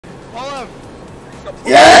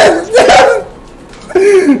Yes!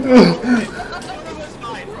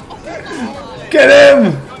 Get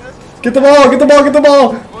him! Get the ball! Get the ball! Get the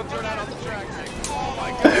ball!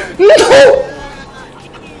 No!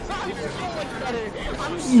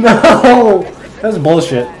 No! That's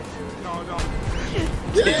bullshit.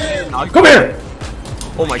 Come here!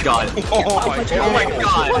 Oh my god. Oh my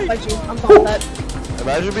god. I'm fine with that.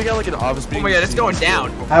 Imagine being at like an office Oh meeting. my god, it's going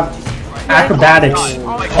down. Acrobatics.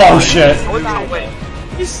 Oh shit.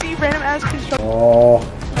 You see random ass construction. Oh.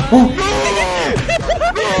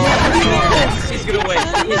 He's gonna win.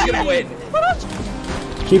 He's gonna win.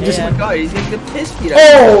 Keep this. Oh my god, he's getting the piss beat out.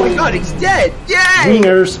 Oh! Oh my god, he's dead! Yay!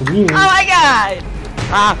 Wieners. Wieners. Oh my god!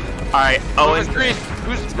 Ah. Alright, Owen. Who's green?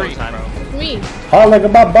 Me. Hard like a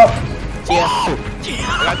bop bop.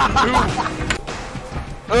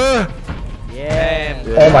 Yeah.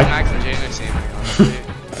 Oh my.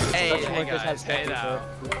 Hey guys, hey now.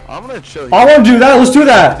 I'm gonna chill. I want to do that. Let's do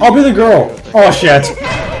that. I'll be the girl. Oh shit. I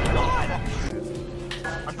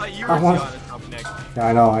thought you I were want- Giannis up next. Yeah,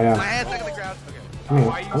 I know. I am. My hand's stuck in the ground. Okay. Come here.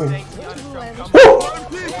 Why are you Come here. saying Giannis Trump? Woo!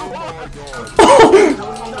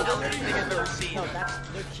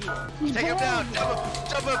 Take him down.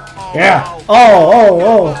 Jump him. Oh, Yeah.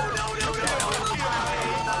 Oh.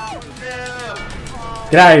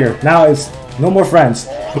 Get out of here. Now it's no more friends.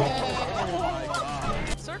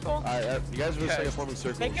 Circle. You guys are just like a forming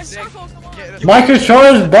circle. Make a circle. Come on. My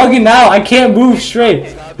controller's bugging now. I can't move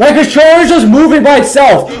straight. My controller's just moving by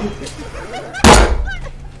itself. Oh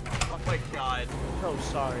my god. Oh,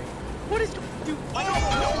 sorry. What is dude? What's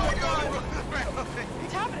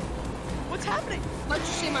happening? What's happening? Let's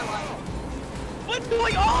just see my life. What's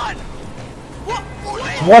going on?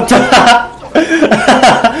 What the?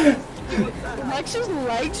 Lex's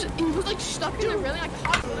legs, he was like stuck in a really like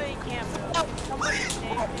hot. Somebody can't move. Somebody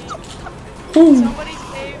save me. Ooh. Somebody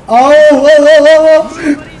save me. Oh, whoa.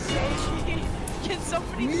 Somebody save me. Can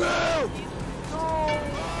somebody save me? No.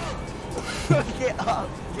 Get up!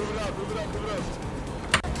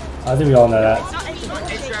 I think we all know that. It's not anyone.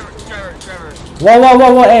 Hey, Trevor.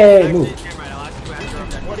 Whoa. Hey, move. Cameron, I'll ask you after I'm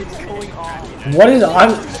done. What is going on? What is?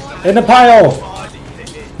 I'm in the pile.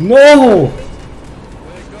 No.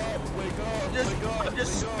 I'm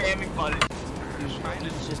just spamming buttons.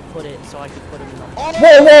 Just put it so I can put him in the.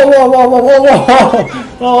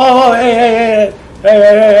 Whoa. Hey.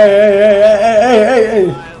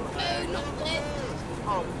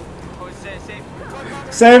 Oh,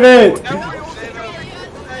 Save it.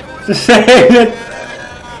 Just save it.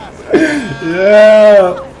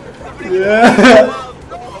 Yeah.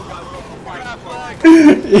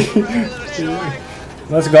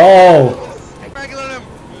 Let's go.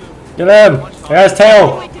 Get him. I got his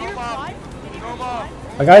tail. Wait, did you fly?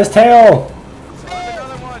 I got his tail.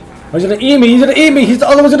 He's gonna eat me. He's the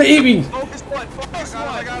other one's gonna eat me. Focus one.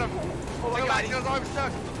 I got him. Oh my god, his arm's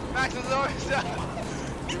stuck. Max, his arm's stuck.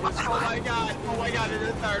 Oh my god, it's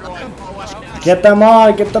the third one. Oh my god. Get them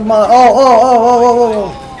on.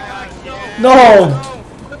 Oh. No.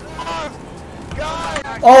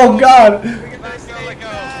 Oh god.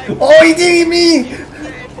 Oh, he's eating me.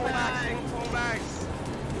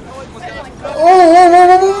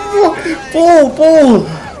 Oh. Pull.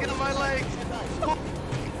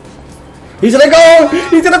 He's gonna go.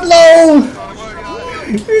 He's gonna blow.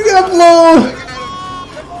 No.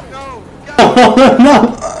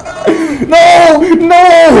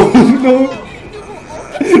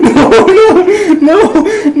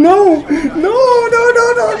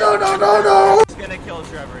 I'm just gonna kill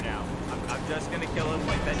Trevor now. I'm just gonna kill him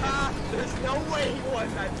like that. There's no way he won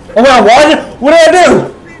that. Oh, wait, I won? What did I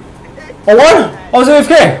do? I won? I was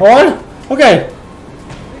AFK. I won? Okay. It's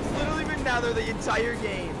literally been now they're the entire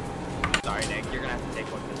game. Sorry, Nick, you're gonna have to take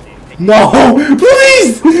one for the team. No,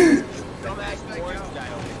 please! Dumbass orange guy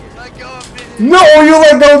over here. Let go of me. No, you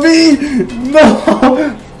let go of me! No!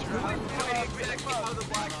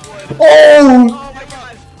 Oh! Oh my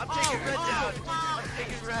god! I'm taking red down! I'm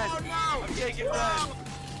taking red! I'm taking red!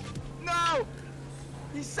 No!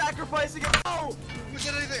 He's sacrificing it! No! Look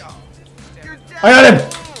at anything! Oh. You're dead! I got him!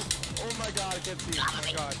 Oh my god, I can't see! Oh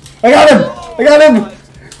my god! I got him!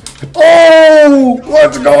 Oh!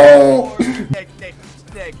 Let's go! Nick!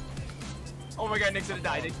 Oh my god, Nick's gonna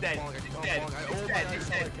die! Nick's dead! Nick's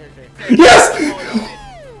dead! Yes!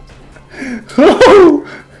 Oh!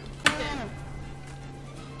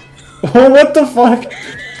 Oh, what the fuck?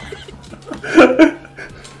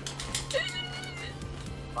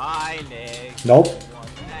 Bye, Nick! Nope.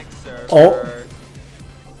 Next server! Oh.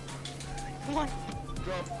 Come on.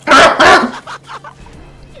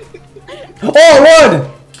 Oh, I won!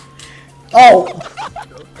 Oh!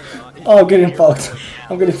 Oh, getting fucked.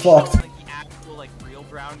 I'm getting fucked. Like the actual, like, real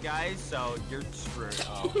brown guys, so you're screwed.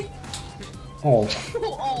 Oh. Oh.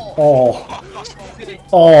 Oh.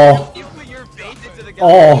 Oh. You put your face into the guy.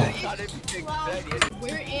 Oh.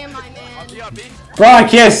 Where am I, man? Bro, I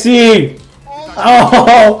can't see.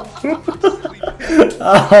 Oh.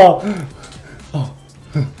 Oh. Oh.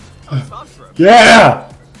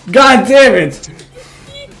 Yeah. God damn it.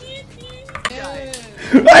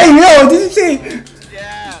 Hey, yo, did you see?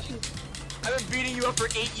 Yeah. I've been beating you up for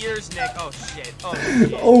 8 years, Nick. Oh shit. Oh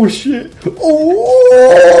shit. Oh shit.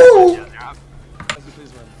 Oh.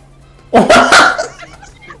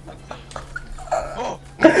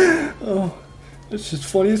 Oh. It's just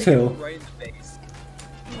funny as hell. Right in the face.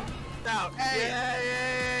 Out.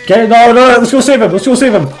 Yeah. Okay, no, let's go save him. Let's go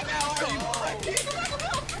save him.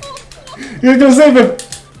 Let's go save him.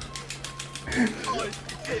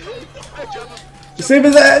 Save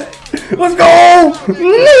his ass. Let's go.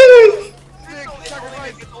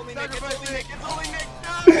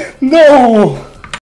 No.